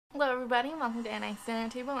Hello everybody, and welcome to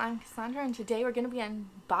AnnexedDinnerTable. I'm Cassandra, and today we're going to be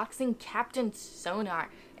unboxing Captain Sonar.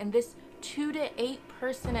 In this 2 to 8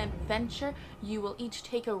 person adventure, you will each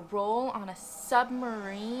take a role on a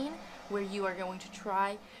submarine where you are going to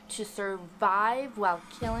try to survive while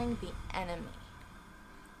killing the enemy.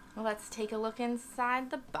 Well, let's take a look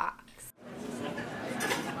inside the box.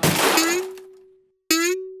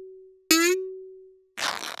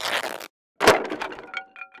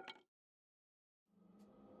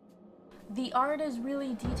 The art is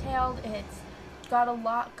really detailed. It's got a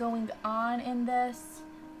lot going on in this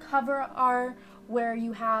cover art where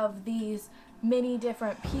you have these many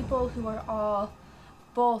different people who are all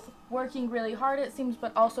both working really hard, it seems,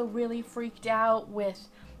 but also really freaked out with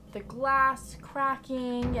the glass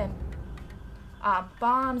cracking and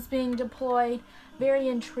bombs being deployed. Very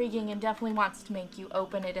intriguing and definitely wants to make you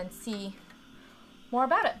open it and see more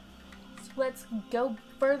about it. So let's go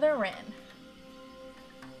further in.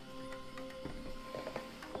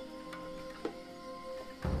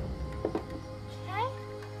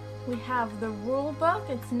 We have the rule book.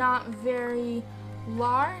 It's not very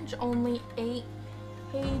large, only 8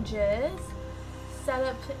 pages.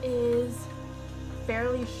 Setup is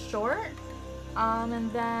fairly short. And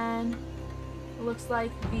then it looks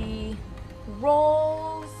like the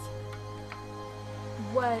roles,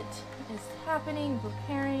 what is happening,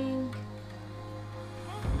 preparing,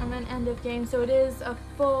 and then end of game. So it is a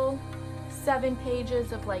full 7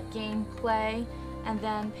 pages of like gameplay. And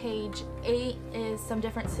then page 8 is some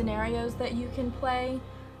different scenarios that you can play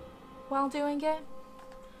while doing it.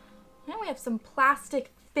 And we have some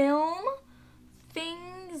plastic film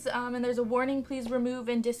things, and there's a warning, please remove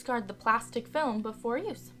and discard the plastic film before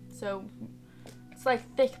use. So it's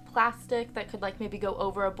like thick plastic that could like maybe go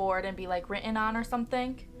over a board and be like written on or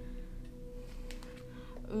something.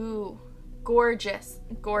 Ooh, gorgeous,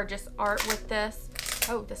 gorgeous art with this.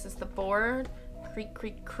 Oh, this is the board. Creak,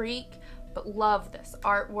 creak, creak. But love this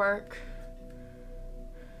artwork.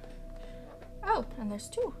 Oh, and there's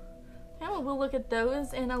 2. Yeah, we'll look at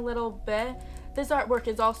those in a little bit. This artwork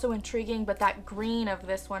is also intriguing, but that green of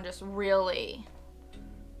this one just really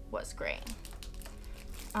was great.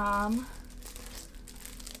 And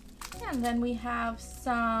then we have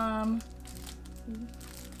some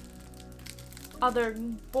other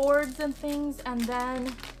boards and things, and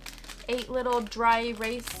then 8 little dry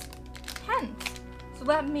erase pens. So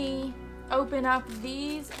let me open up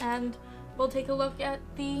these and we'll take a look at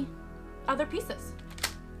the other pieces.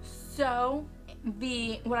 So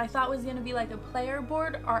what I thought was going to be like a player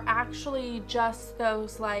board are actually just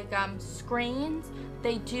those like screens.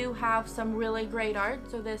 They do have some really great art.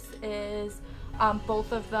 So this is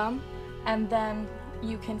both of them, and then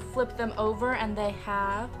you can flip them over and they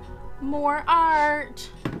have more art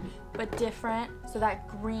but different. So that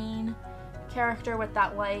green character with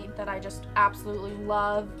that light that I just absolutely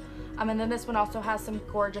love. And then this one also has some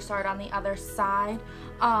gorgeous art on the other side.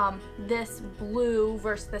 This blue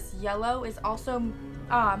versus this yellow is also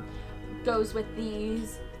goes with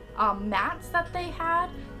these mats that they had.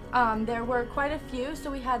 There were quite a few. So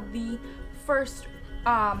we had the first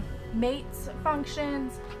mates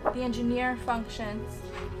functions, the engineer functions,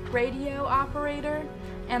 radio operator,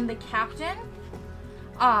 and the captain.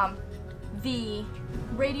 The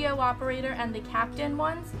radio operator and the captain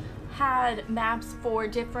ones had maps for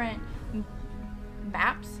different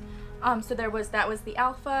maps. So that was the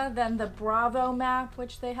Alpha, then the Bravo map,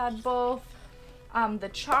 which they had both, the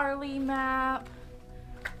Charlie map,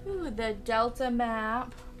 the Delta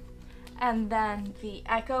map, and then the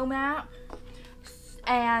Echo map.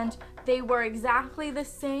 And they were exactly the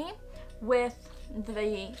same with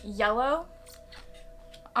the yellow,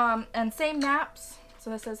 and same maps. So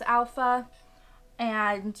this is Alpha,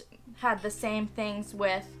 and had the same things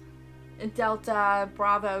with Delta,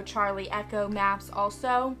 Bravo, Charlie, Echo maps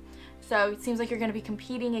also. So it seems like you're going to be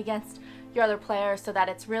competing against your other players, so that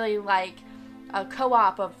it's really like a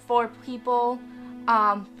co-op of 4 people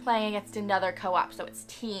playing against another co-op. So it's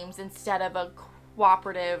teams instead of a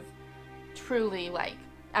cooperative, truly like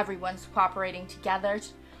everyone's cooperating together.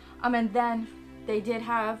 And then they did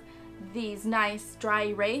have these nice dry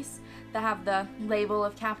erase that have the label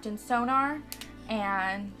of Captain Sonar,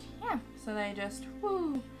 and yeah, so they just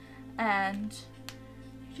woo, and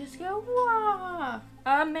you just go wow,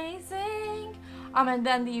 amazing. And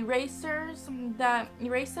then the erasers that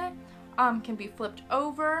erase it can be flipped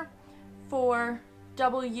over for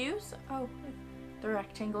double use. Oh, the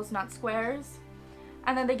rectangles, not squares.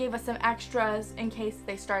 And then they gave us some extras in case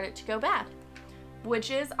they started to go bad, which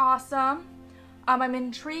is awesome. I'm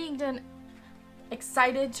intrigued and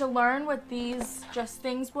excited to learn what these just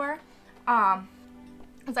things were.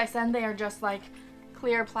 As I said, they are just like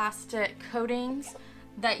clear plastic coatings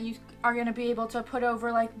that you are going to be able to put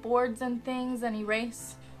over like boards and things and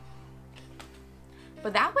erase.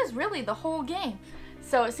 But that was really the whole game.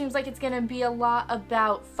 So it seems like it's going to be a lot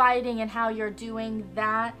about fighting and how you're doing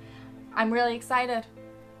that. I'm really excited.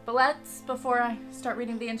 But let's, before I start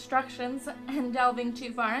reading the instructions and delving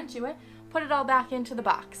too far into it, put it all back into the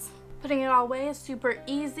box. Putting it all away is super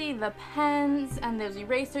easy. The pens and those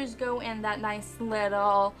erasers go in that nice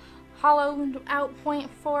little hollowed out point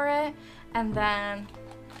for it. And then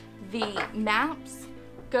the maps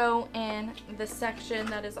go in the section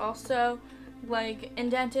that is also like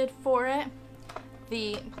indented for it.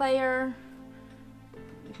 The player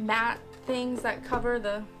mat things that cover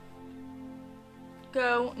the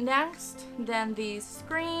go next, then these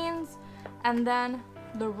screens, and then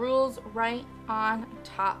the rules right on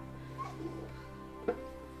top.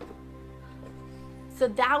 So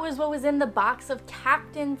that was what was in the box of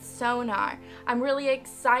Captain Sonar. I'm really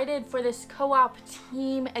excited for this co-op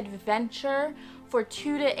team adventure for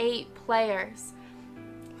 2 to 8 players.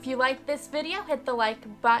 If you like this video, hit the like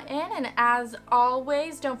button, and as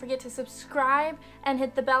always, don't forget to subscribe and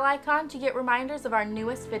hit the bell icon to get reminders of our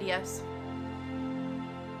newest videos.